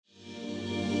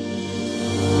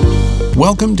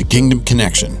Welcome to Kingdom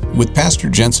Connection with Pastor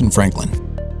Jensen Franklin.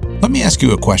 Let me ask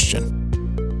you a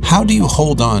question. How do you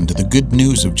hold on to the good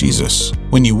news of Jesus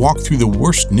when you walk through the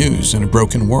worst news in a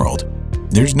broken world?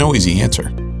 There's no easy answer.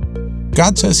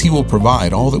 God says He will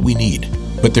provide all that we need,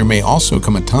 but there may also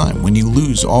come a time when you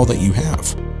lose all that you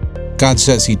have. God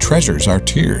says He treasures our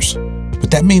tears,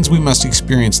 but that means we must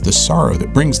experience the sorrow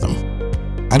that brings them.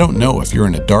 I don't know if you're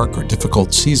in a dark or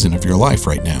difficult season of your life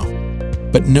right now,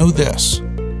 but know this: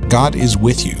 God is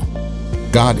with you,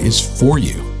 God is for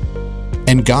you,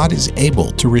 and God is able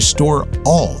to restore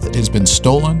all that has been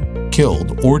stolen,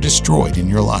 killed, or destroyed in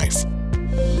your life.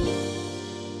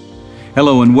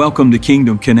 Hello and welcome to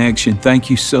Kingdom Connection. Thank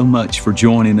you so much for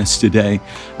joining us today.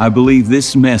 I believe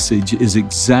this message is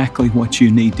exactly what you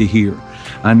need to hear.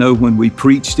 I know when we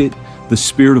preached it, the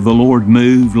Spirit of the Lord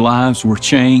moved, lives were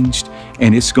changed,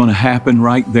 and it's going to happen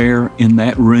right there in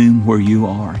that room where you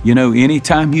are. You know,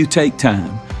 anytime you take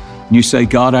time, and you say,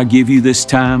 God, I give you this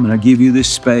time, and I give you this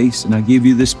space, and I give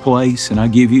you this place, and I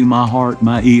give you my heart,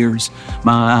 my ears,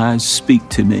 my eyes, speak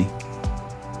to me.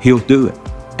 He'll do it.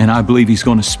 And I believe He's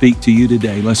going to speak to you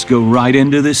today. Let's go right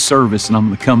into this service, and I'm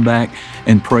going to come back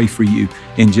and pray for you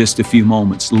in just a few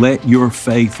moments. Let your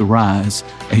faith rise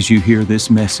as you hear this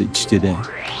message today.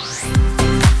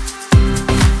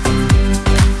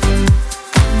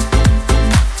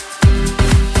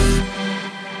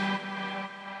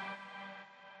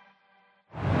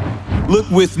 Look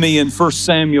with me in 1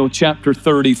 Samuel chapter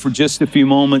 30 for just a few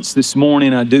moments this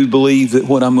morning. I do believe that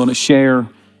what I'm going to share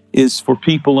is for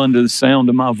people under the sound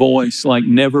of my voice like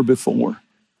never before.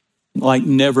 Like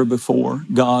never before.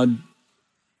 God,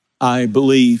 I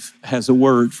believe, has a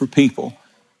word for people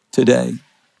today.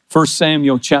 1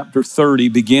 Samuel chapter 30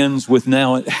 begins with,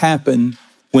 now it happened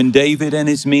when David and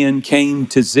his men came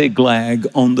to Ziklag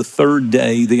on the third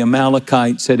day, the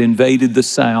Amalekites had invaded the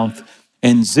south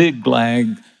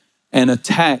and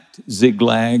attacked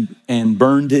Ziklag and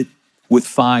burned it with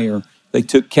fire. They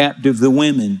took captive the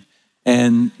women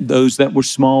and those that were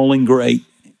small and great.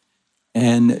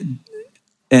 And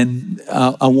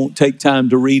I won't take time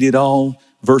to read it all.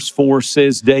 Verse 4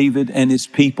 says, David and his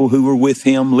people who were with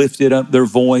him lifted up their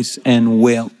voice and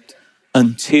wept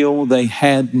until they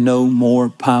had no more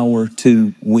power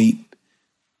to weep.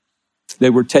 They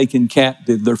were taken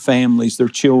captive, their families, their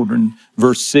children.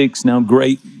 Verse 6, now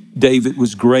David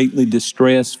was greatly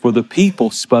distressed, for the people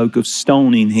spoke of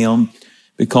stoning him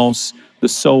because the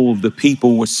soul of the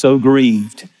people was so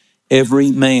grieved,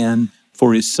 every man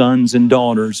for his sons and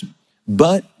daughters.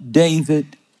 But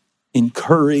David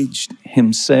encouraged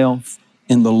himself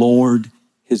in the Lord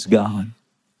his God.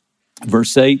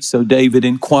 Verse 8, so David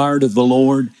inquired of the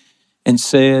Lord and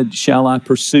said, shall I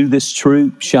pursue this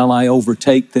troop? Shall I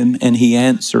overtake them? And he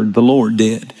answered, the Lord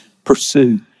did,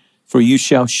 pursue. For you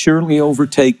shall surely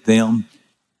overtake them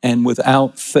and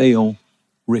without fail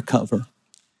recover.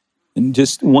 And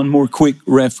just one more quick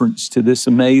reference to this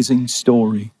amazing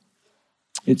story.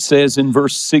 It says in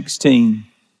verse 16,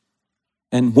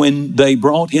 and when they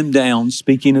brought him down,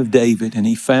 speaking of David, and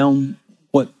he found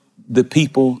what the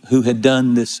people who had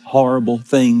done this horrible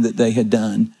thing that they had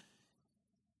done,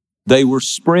 they were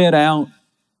spread out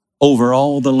over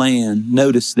all the land.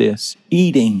 Notice this,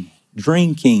 eating,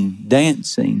 drinking,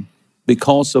 dancing,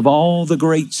 because of all the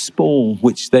great spoil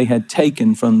which they had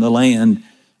taken from the land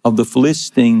of the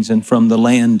Philistines and from the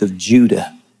land of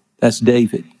Judah. That's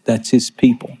David. That's his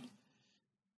people.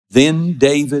 Then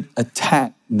David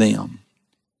attacked them.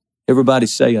 Everybody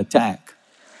say attack.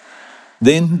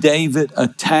 Then David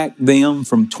attacked them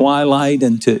from twilight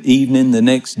until evening the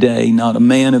next day. Not a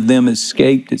man of them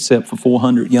escaped except for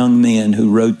 400 young men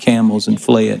who rode camels and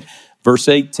fled. Verse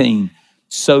 18,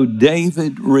 so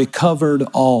David recovered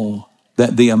all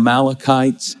that the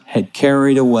Amalekites had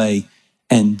carried away,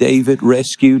 and David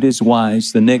rescued his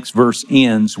wives. The next verse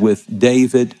ends with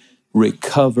David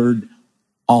recovered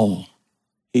all.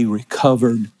 He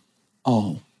recovered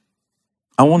all.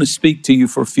 I want to speak to you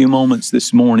for a few moments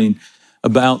this morning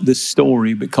about this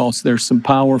story because there's some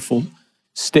powerful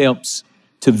steps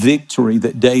to victory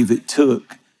that David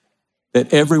took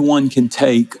that everyone can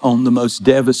take on the most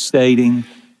devastating,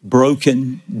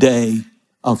 broken day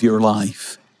of your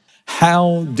life.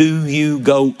 How do you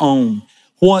go on?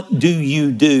 What do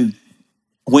you do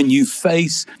when you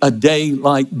face a day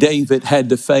like David had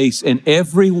to face? And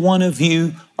every one of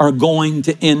you are going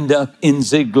to end up in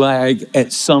Ziklag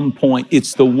at some point.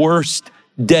 It's the worst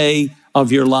day of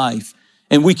your life.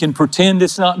 And we can pretend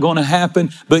it's not going to happen,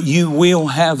 but you will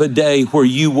have a day where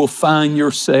you will find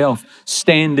yourself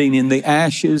standing in the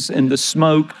ashes and the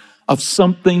smoke of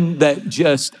something that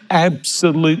just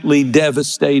absolutely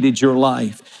devastated your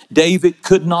life. David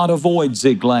could not avoid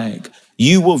Ziklag.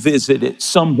 you will visit it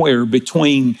somewhere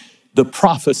between the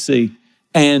prophecy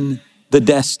and the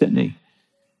destiny.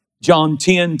 John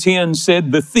 10:10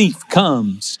 said, the thief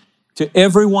comes to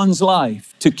everyone's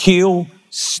life to kill,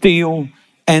 steal,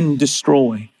 and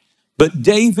destroy. But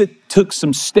David took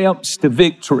some steps to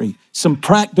victory, some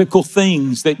practical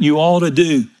things that you ought to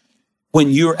do when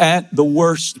you're at the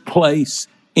worst place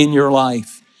in your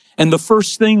life. And the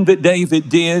first thing that David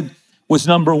did was,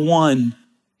 number one,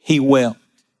 he wept.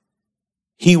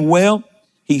 He wept.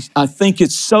 I think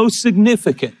it's so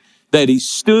significant that he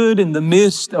stood in the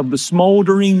midst of the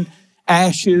smoldering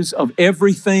ashes of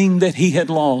everything that he had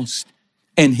lost,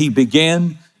 and he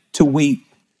began to weep.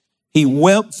 He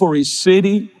wept for his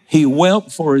city. He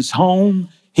wept for his home.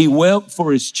 He wept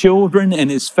for his children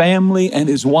and his family and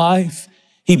his wife.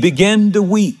 He began to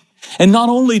weep. And not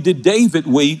only did David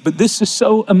weep, but this is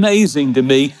so amazing to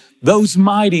me, those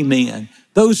mighty men,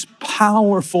 those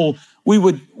powerful, we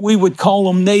would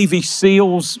call them Navy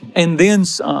SEALs and then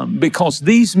some, because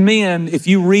these men, if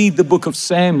you read the book of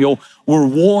Samuel, were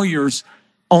warriors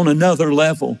on another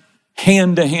level,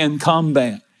 hand-to-hand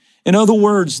combat. In other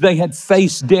words, they had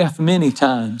faced death many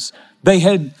times. They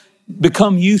had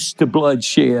become used to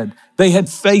bloodshed. They had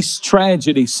faced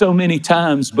tragedy so many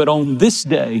times, but on this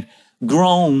day,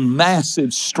 grown,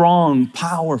 massive, strong,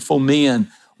 powerful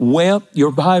men wept,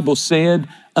 your Bible said,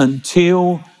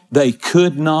 until they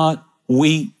could not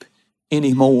weep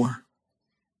anymore.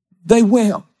 They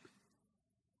wept.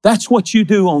 That's what you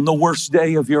do on the worst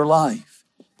day of your life.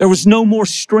 There was no more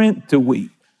strength to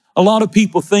weep. A lot of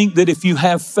people think that if you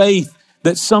have faith,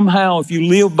 that somehow if you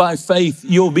live by faith,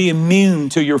 you'll be immune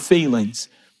to your feelings.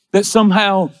 That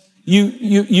somehow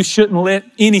you shouldn't let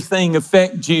anything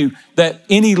affect you, that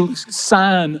any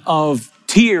sign of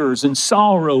tears and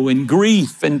sorrow and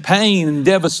grief and pain and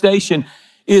devastation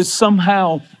is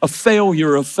somehow a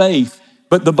failure of faith.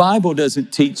 But the Bible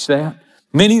doesn't teach that.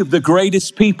 Many of the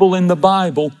greatest people in the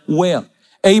Bible wept.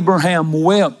 Abraham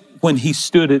wept when he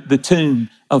stood at the tomb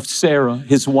of Sarah,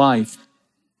 his wife.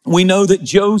 We know that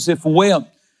Joseph wept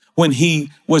when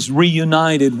he was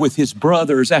reunited with his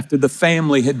brothers after the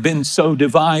family had been so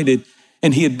divided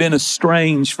and he had been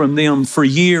estranged from them for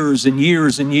years and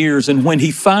years and years. And when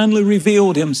he finally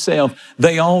revealed himself,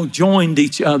 they all joined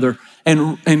each other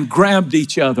and grabbed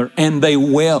each other and they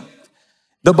wept.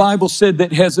 The Bible said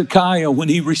that Hezekiah, when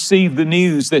he received the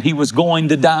news that he was going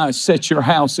to die, set your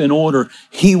house in order,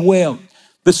 he wept.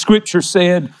 The scripture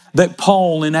said that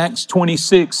Paul in Acts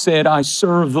 26 said, I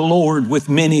serve the Lord with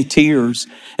many tears.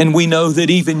 And we know that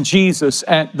even Jesus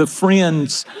at his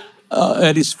friend's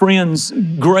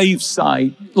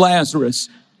gravesite, Lazarus,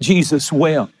 Jesus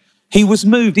wept. He was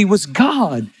moved. He was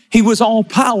God. He was all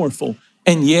powerful.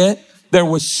 And yet there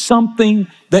was something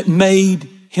that made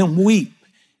him weep.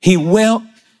 He wept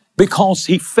because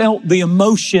he felt the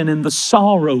emotion and the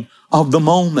sorrow of the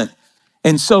moment.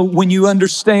 And so when you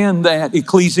understand that,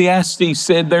 Ecclesiastes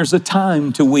said there's a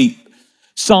time to weep.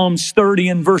 Psalms 30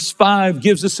 and verse 5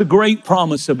 gives us a great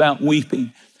promise about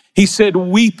weeping. He said,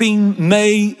 weeping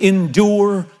may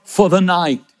endure for the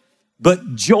night,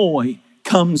 but joy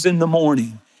comes in the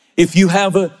morning. If you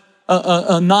have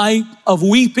a night of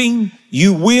weeping,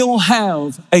 you will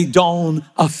have a dawn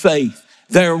of faith.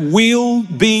 There will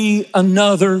be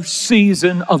another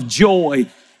season of joy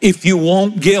if you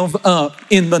won't give up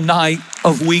in the night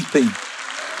of weeping.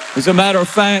 As a matter of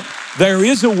fact, there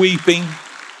is a weeping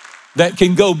that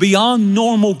can go beyond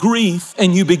normal grief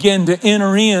and you begin to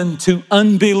enter into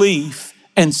unbelief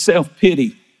and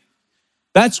self-pity.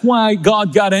 That's why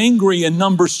God got angry in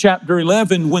Numbers chapter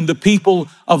 11 when the people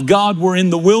of God were in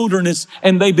the wilderness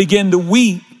and they began to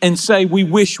weep and say, we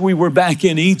wish we were back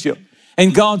in Egypt.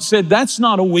 And God said, that's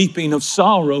not a weeping of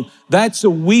sorrow. That's a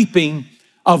weeping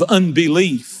of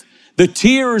unbelief. The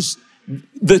tears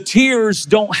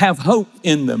don't have hope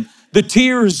in them. The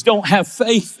tears don't have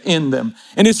faith in them.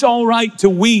 And it's all right to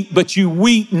weep, but you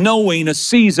weep knowing a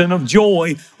season of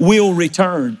joy will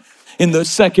return. In the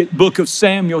second book of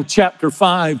Samuel, chapter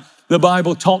 5, the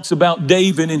Bible talks about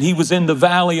David, and he was in the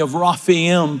valley of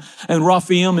Rephaim. And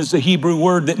Rephaim is the Hebrew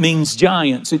word that means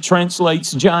giants. It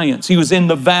translates giants. He was in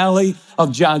the valley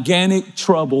of gigantic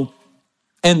trouble.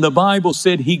 And the Bible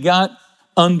said he got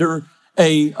under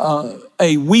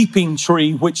a weeping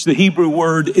tree, which the Hebrew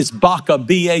word is baka,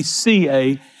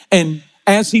 B-A-C-A. And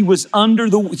as he was under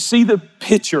see the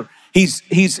picture,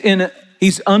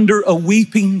 he's under a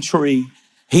weeping tree.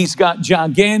 He's got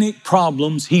gigantic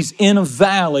problems. He's in a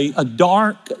valley, a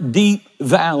dark, deep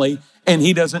valley, and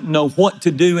he doesn't know what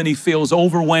to do, and he feels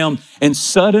overwhelmed. And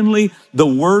suddenly the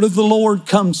word of the Lord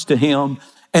comes to him,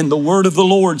 And the word of the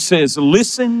Lord says,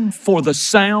 listen for the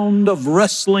sound of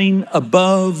rustling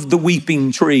above the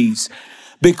weeping trees.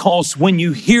 Because when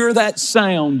you hear that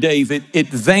sound, David,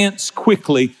 advance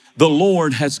quickly. The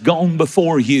Lord has gone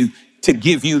before you to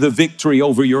give you the victory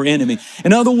over your enemy.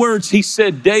 In other words, he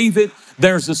said, David,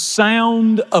 there's a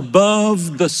sound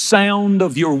above the sound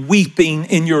of your weeping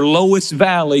in your lowest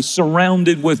valley,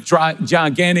 surrounded with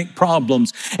gigantic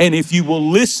problems. And if you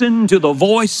will listen to the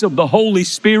voice of the Holy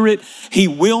Spirit, he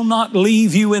will not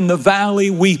leave you in the valley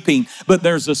weeping. But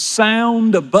there's a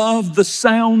sound above the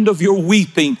sound of your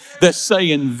weeping that's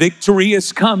saying, victory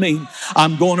is coming.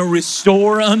 I'm going to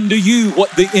restore unto you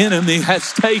what the enemy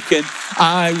has taken.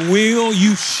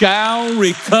 You shall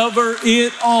recover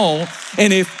it all.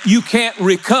 And if you can't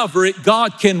recover it,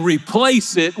 God can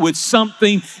replace it with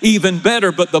something even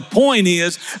better. But the point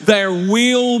is, there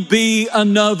will be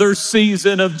another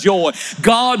season of joy.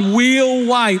 God will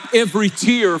wipe every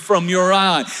tear from your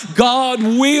eye. God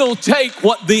will take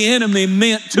what the enemy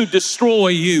meant to destroy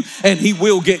you, and he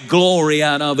will get glory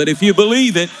out of it. If you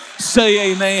believe it,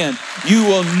 say amen. You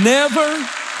will never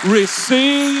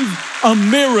receive a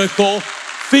miracle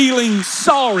feeling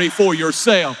sorry for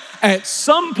yourself. At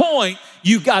some point,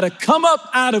 you got to come up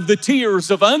out of the tears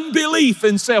of unbelief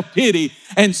and self-pity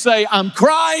and say, I'm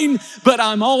crying, but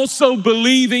I'm also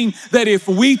believing that if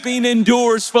weeping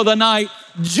endures for the night,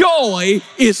 joy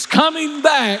is coming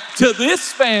back to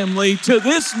this family, to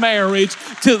this marriage,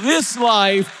 to this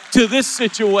life, to this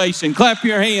situation. Clap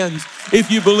your hands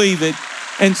if you believe it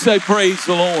and say, praise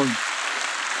the Lord.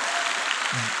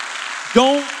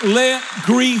 Don't let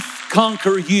grief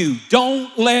conquer you.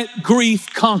 Don't let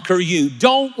grief conquer you.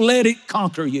 Don't let it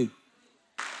conquer you.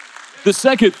 The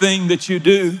second thing that you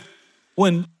do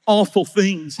when awful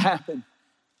things happen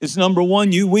is, number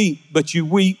one, you weep, but you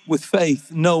weep with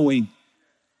faith, knowing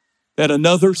that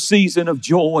another season of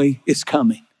joy is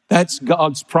coming. That's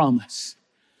God's promise.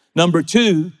 Number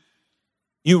two,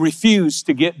 you refuse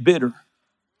to get bitter,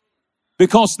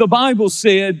 because the Bible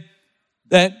said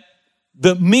that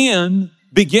the men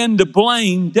began to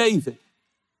blame David.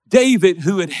 David,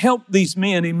 who had helped these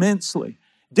men immensely.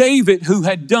 David, who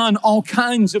had done all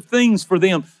kinds of things for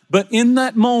them. But in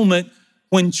that moment,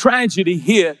 when tragedy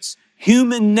hits,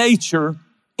 human nature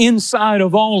inside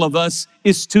of all of us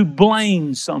is to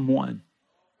blame someone.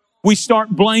 We start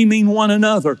blaming one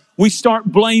another. We start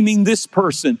blaming this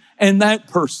person and that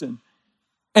person.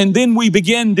 And then we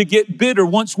begin to get bitter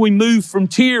once we move from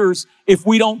tears. If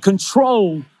we don't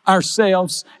control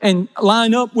ourselves and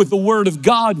line up with the Word of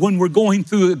God when we're going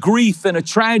through a grief and a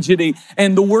tragedy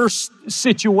and the worst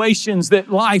situations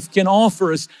that life can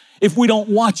offer us, if we don't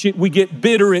watch it, we get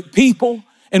bitter at people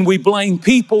and we blame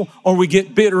people, or we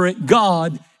get bitter at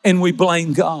God and we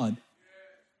blame God.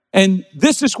 And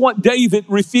this is what David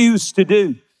refused to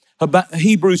do. About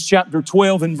Hebrews chapter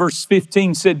 12 and verse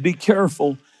 15 said, be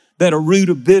careful that a root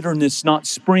of bitterness not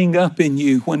spring up in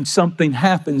you when something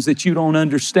happens that you don't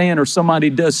understand, or somebody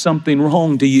does something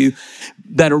wrong to you,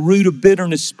 that a root of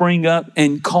bitterness spring up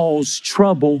and cause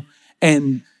trouble,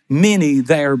 and many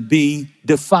there be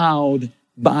defiled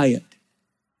by it.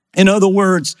 In other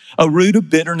words, a root of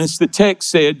bitterness, the text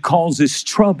said, causes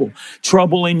trouble.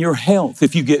 Trouble in your health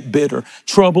if you get bitter.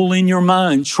 Trouble in your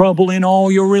mind. Trouble in all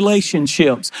your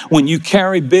relationships. When you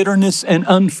carry bitterness and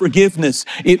unforgiveness,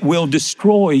 it will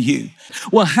destroy you.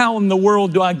 Well, how in the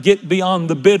world do I get beyond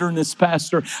the bitterness,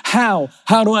 Pastor? How?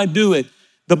 How do I do it?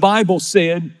 The Bible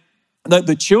said that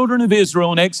the children of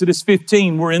Israel in Exodus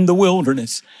 15 were in the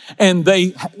wilderness, and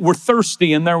they were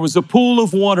thirsty, and there was a pool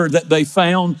of water that they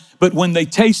found, but when they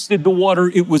tasted the water,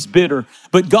 it was bitter.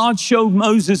 But God showed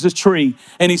Moses a tree,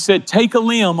 and he said, take a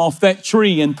limb off that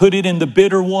tree and put it in the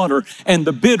bitter water, and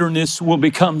the bitterness will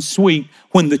become sweet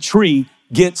when the tree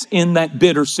gets in that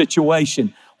bitter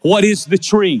situation. What is the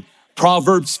tree?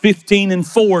 Proverbs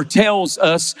 15:4 tells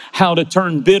us how to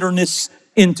turn bitterness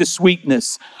into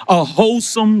sweetness. A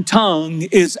wholesome tongue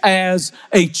is as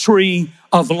a tree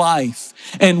of life.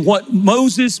 And what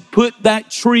Moses put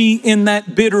that tree in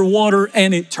that bitter water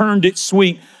and it turned it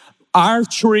sweet. Our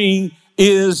tree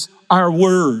is our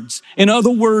words. In other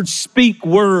words, speak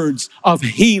words of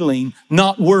healing,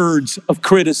 not words of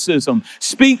criticism.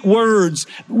 Speak words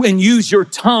and use your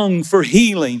tongue for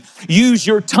healing. Use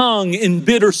your tongue in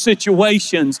bitter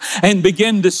situations and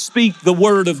begin to speak the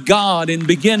word of God and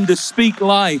begin to speak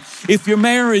life. If your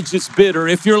marriage is bitter,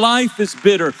 if your life is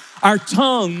bitter, our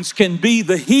tongues can be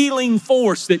the healing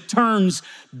force that turns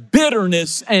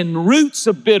bitterness and roots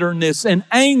of bitterness and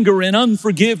anger and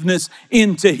unforgiveness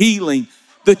into healing.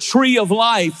 The tree of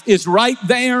life is right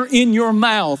there in your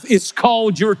mouth. It's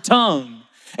called your tongue.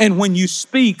 And when you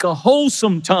speak, a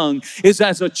wholesome tongue is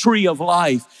as a tree of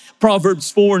life. Proverbs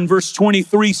 4 and verse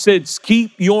 23 says,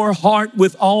 keep your heart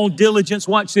with all diligence.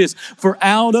 Watch this. For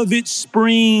out of it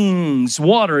springs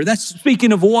water. That's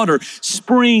speaking of water.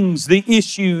 Springs the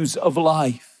issues of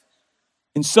life.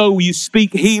 And so you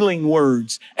speak healing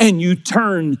words and you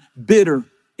turn bitter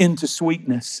into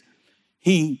sweetness.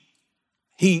 He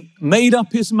made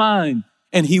up his mind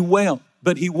and he wept,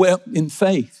 but he wept in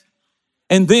faith.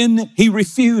 And then he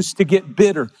refused to get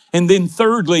bitter. And then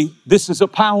thirdly, this is a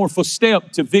powerful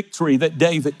step to victory that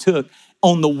David took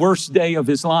on the worst day of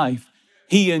his life.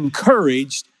 He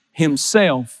encouraged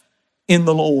himself in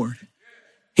the Lord.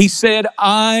 He said,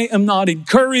 I am not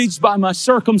encouraged by my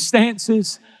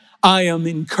circumstances. I am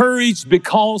encouraged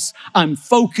because I'm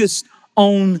focused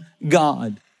on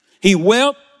God. He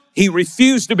wept, he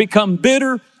refused to become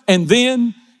bitter, and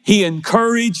then he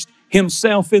encouraged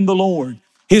himself in the Lord.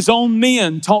 His own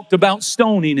men talked about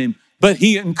stoning him, but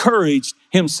he encouraged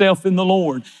himself in the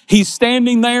Lord. He's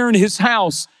standing there and his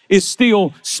house is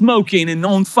still smoking and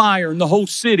on fire in the whole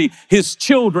city. His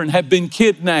children have been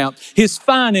kidnapped. His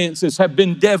finances have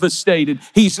been devastated.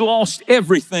 He's lost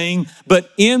everything. But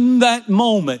in that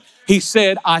moment, he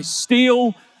said, I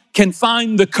still can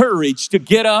find the courage to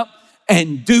get up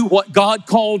and do what God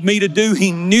called me to do.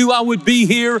 He knew I would be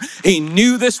here. He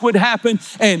knew this would happen.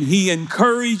 And he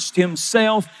encouraged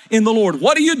himself in the Lord.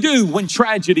 What do you do when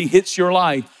tragedy hits your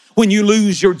life? When you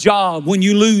lose your job, when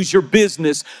you lose your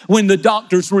business, when the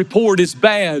doctor's report is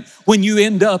bad, when you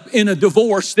end up in a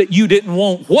divorce that you didn't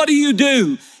want. What do you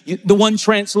do? The one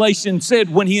translation said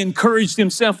when he encouraged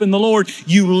himself in the Lord,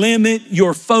 you limit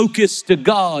your focus to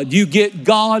God. You get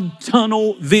God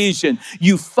tunnel vision.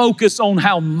 You focus on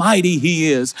how mighty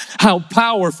he is, how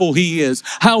powerful he is,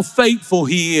 how faithful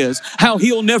he is, how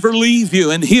he'll never leave you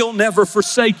and he'll never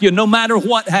forsake you no matter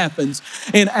what happens.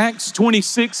 In Acts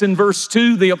 26 and verse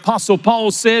 2, the Apostle Paul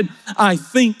said, I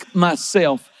think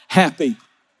myself happy.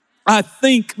 I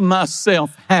think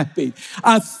myself happy.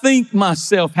 I think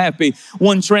myself happy.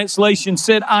 One translation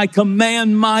said, I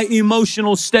command my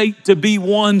emotional state to be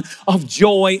one of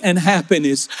joy and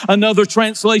happiness. Another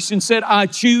translation said, I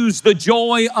choose the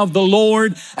joy of the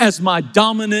Lord as my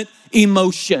dominant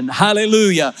emotion.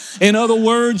 Hallelujah. In other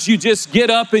words, you just get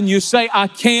up and you say, I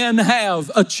can have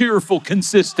a cheerful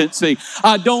consistency.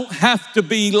 I don't have to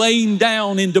be laying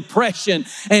down in depression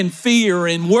and fear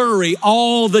and worry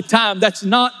all the time. That's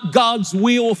not God's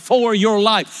will for your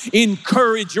life.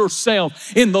 Encourage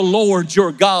yourself in the Lord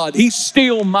your God. He's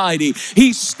still mighty.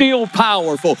 He's still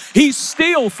powerful. He's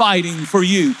still fighting for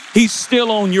you. He's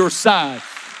still on your side.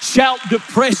 Shout,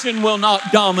 depression will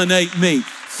not dominate me.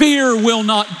 Fear will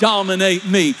not dominate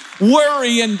me.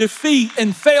 Worry and defeat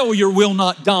and failure will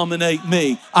not dominate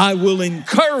me. I will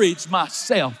encourage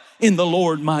myself in the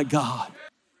Lord my God.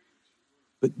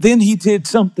 But then he did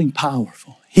something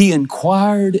powerful. He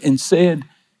inquired and said,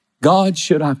 God,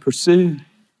 should I pursue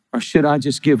or should I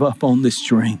just give up on this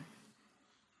dream?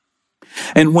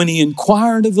 And when he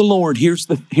inquired of the Lord, here's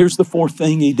the fourth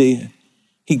thing he did.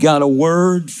 He got a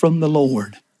word from the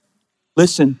Lord.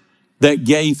 Listen. That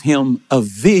gave him a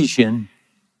vision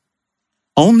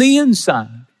on the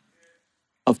inside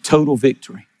of total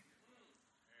victory.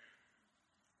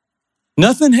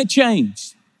 Nothing had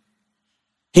changed.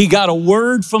 He got a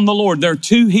word from the Lord. There are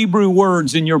two Hebrew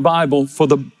words in your Bible for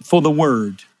the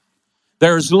word.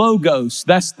 There's logos.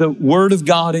 That's the word of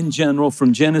God in general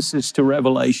from Genesis to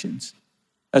Revelations.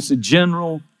 That's a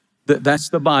general, that's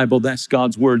the Bible. That's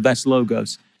God's word. That's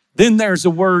logos. Then there's a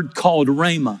word called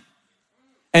rhema.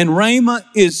 And rhema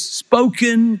is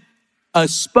a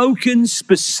spoken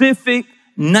specific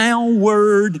now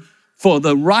word for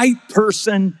the right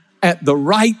person at the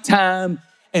right time.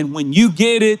 And when you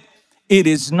get it, it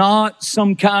is not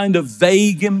some kind of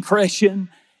vague impression.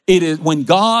 It is when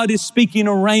God is speaking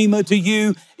a rhema to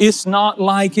you, it's not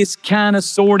like it's kind of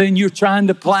sort of and you're trying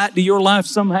to apply it to your life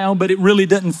somehow, but it really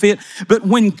doesn't fit. But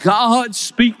when God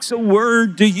speaks a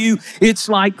word to you, it's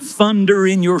like thunder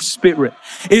in your spirit.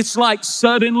 It's like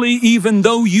suddenly, even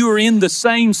though you're in the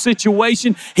same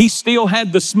situation, he still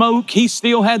had the smoke, he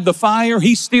still had the fire,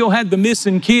 he still had the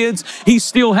missing kids, he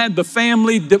still had the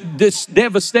family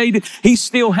devastated, he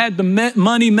still had the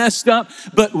money messed up.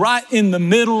 But right in the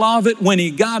middle of it, when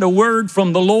he got a word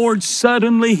from the Lord,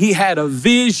 suddenly he had a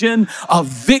vision of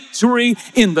victory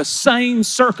in the same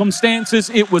circumstances.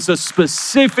 It was a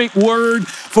specific word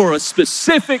for a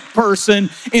specific person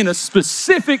in a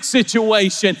specific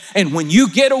situation. And when you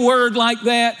get a word like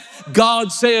that,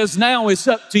 God says, now it's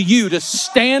up to you to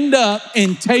stand up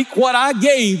and take what I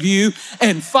gave you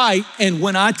and fight. And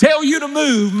when I tell you to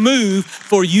move, move,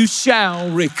 for you shall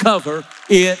recover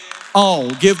it all.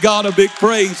 Give God a big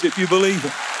praise if you believe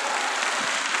it.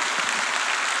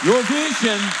 Your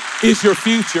vision is your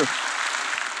future.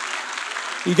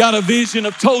 He got a vision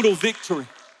of total victory.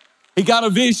 He got a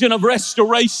vision of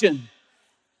restoration.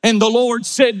 And the Lord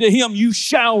said to him, you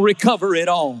shall recover it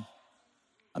all.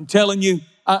 I'm telling you,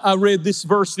 I read this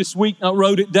verse this week. I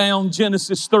wrote it down,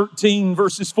 Genesis 13,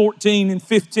 verses 14 and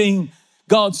 15.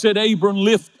 God said, Abram,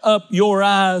 lift up your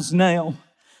eyes now.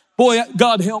 Boy,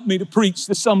 God help me to preach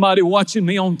to somebody watching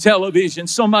me on television,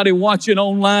 somebody watching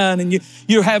online, and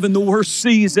you're having the worst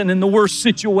season and the worst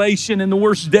situation and the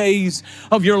worst days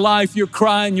of your life. You're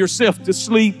crying yourself to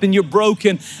sleep and you're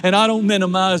broken, and I don't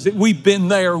minimize it. We've been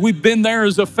there. We've been there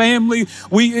as a family.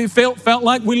 It felt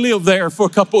like we lived there for a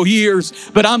couple of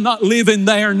years, but I'm not living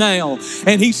there now.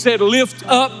 And he said, lift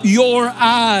up your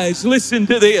eyes, listen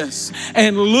to this,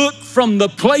 and look from the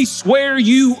place where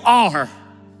you are.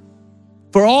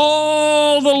 For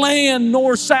all the land,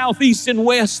 north, south, east, and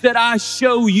west that I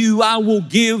show you, I will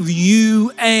give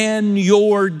you and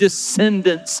your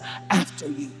descendants after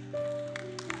you.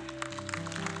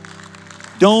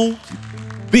 Don't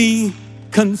be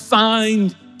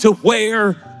confined to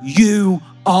where you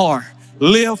are.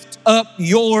 Lift up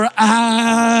your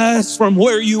eyes from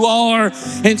where you are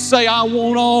and say, I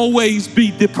won't always be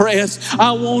depressed.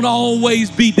 I won't always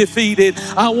be defeated.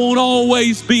 I won't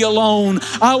always be alone.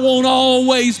 I won't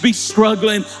always be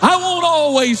struggling. I won't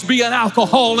always be an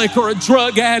alcoholic or a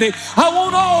drug addict. I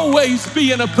won't always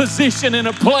be in a position, in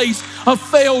a place of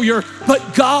failure.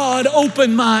 But God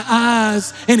opened my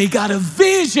eyes and he got a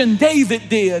vision, David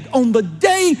did, on the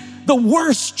day the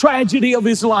worst tragedy of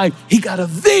his life. He got a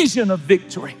vision of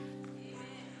victory.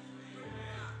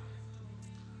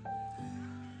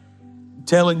 I'm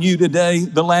telling you today,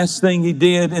 the last thing he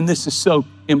did, and this is so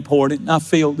important. I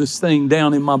feel this thing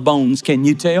down in my bones. Can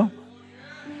you tell?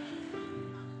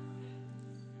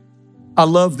 I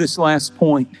love this last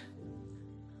point.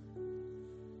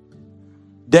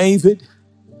 David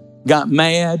got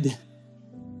mad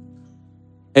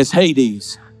as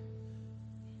Hades.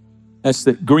 That's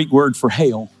the Greek word for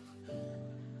hell.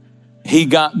 He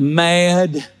got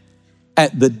mad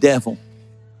at the devil.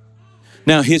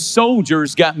 Now, his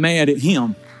soldiers got mad at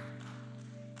him,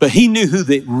 but he knew who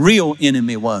the real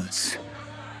enemy was.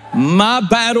 My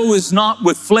battle is not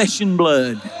with flesh and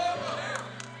blood.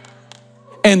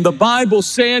 And the Bible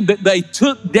said that they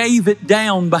took David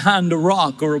down behind a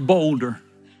rock or a boulder.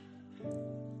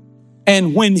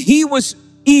 And when he was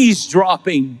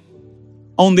eavesdropping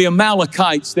on the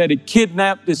Amalekites that had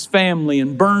kidnapped his family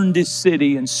and burned his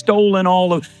city and stolen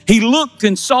he looked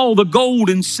and saw the gold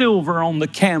and silver on the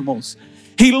camels.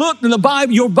 He looked,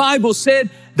 and your Bible said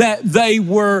that they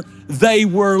were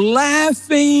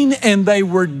laughing and they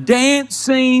were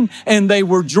dancing and they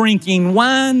were drinking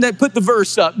wine. Put the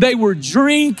verse up. They were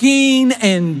drinking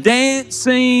and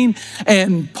dancing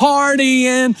and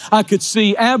partying. I could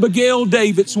see Abigail,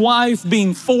 David's wife,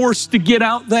 being forced to get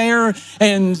out there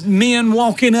and men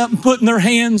walking up and putting their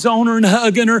hands on her and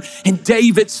hugging her. And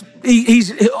David's he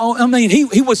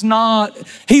was not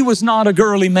a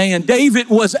girly man. David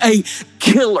was a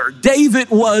killer. David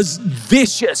was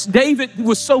vicious. David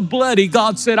was so bloody.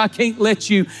 God said, I can't let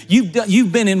you.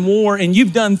 You've been in war and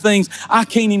you've done things. I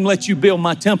can't even let you build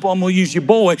my temple. I'm going to use your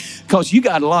boy because you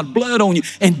got a lot of blood on you.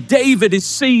 And David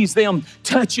sees them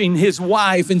touching his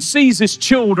wife and sees his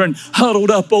children huddled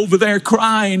up over there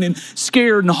crying and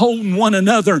scared and holding one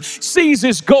another. Sees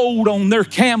his gold on their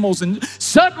camels, and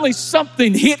suddenly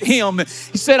something hit him.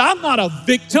 He said, I'm not a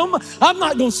victim. I'm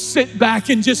not going to sit back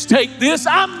and just take this.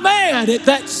 I'm mad at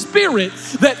that spirit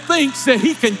that thinks that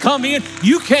he can come in.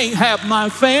 You can't have my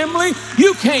family.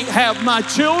 You can't have my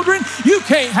children. You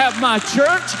can't have my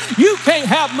church. You can't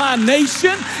have my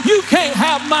nation. You can't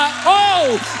have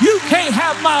you can't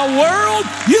have my world.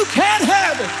 You can't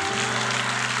have it.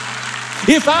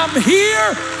 If I'm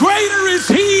here, greater is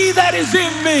he that is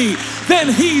in me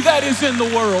than he that is in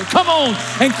the world. Come on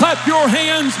and clap your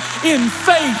hands in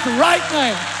faith right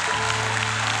now.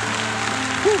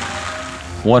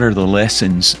 What are the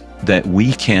lessons that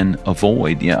we can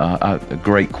avoid? A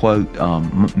great quote,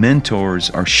 mentors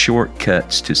are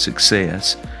shortcuts to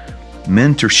success.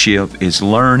 Mentorship is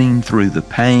learning through the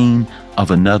pain of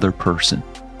another person.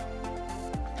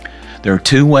 There are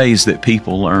two ways that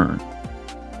people learn: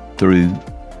 through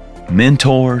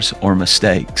mentors or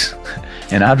mistakes.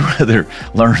 And I'd rather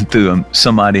learn through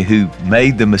somebody who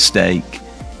made the mistake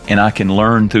and I can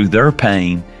learn through their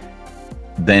pain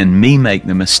than me make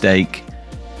the mistake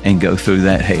and go through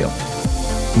that hell.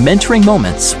 Mentoring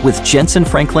Moments with Jensen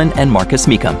Franklin and Marcus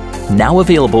Meekum. Now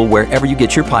available wherever you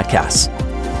get your podcasts.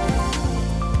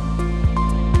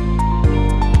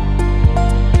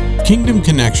 Kingdom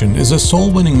Connection is a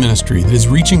soul-winning ministry that is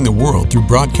reaching the world through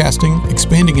broadcasting,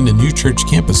 expanding into new church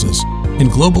campuses,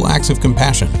 and global acts of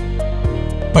compassion.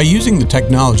 By using the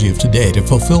technology of today to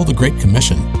fulfill the Great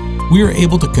Commission, we are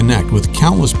able to connect with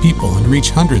countless people and reach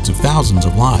hundreds of thousands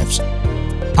of lives.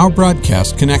 Our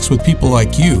broadcast connects with people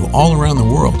like you all around the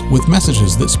world with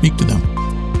messages that speak to them.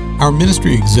 Our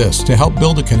ministry exists to help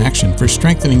build a connection for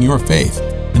strengthening your faith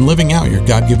and living out your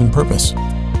God-given purpose.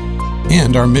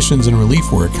 And our missions and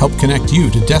relief work help connect you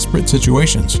to desperate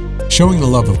situations, showing the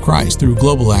love of Christ through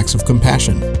global acts of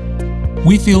compassion.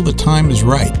 We feel the time is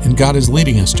right and God is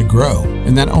leading us to grow,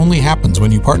 and that only happens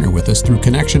when you partner with us through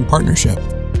Connection Partnership.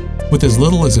 With as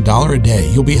little as $1 a day,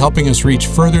 you'll be helping us reach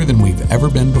further than we've ever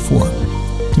been before.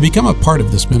 To become a part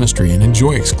of this ministry and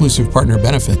enjoy exclusive partner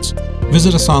benefits,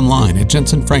 visit us online at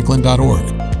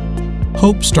jensenfranklin.org.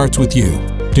 Hope starts with you.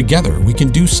 Together, we can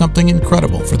do something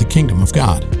incredible for the kingdom of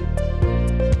God.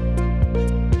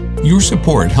 Your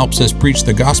support helps us preach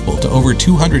the gospel to over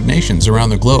 200 nations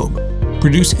around the globe,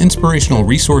 produce inspirational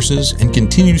resources, and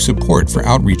continue support for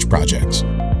outreach projects.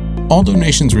 All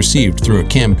donations received through a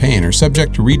campaign are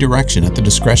subject to redirection at the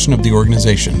discretion of the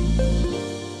organization.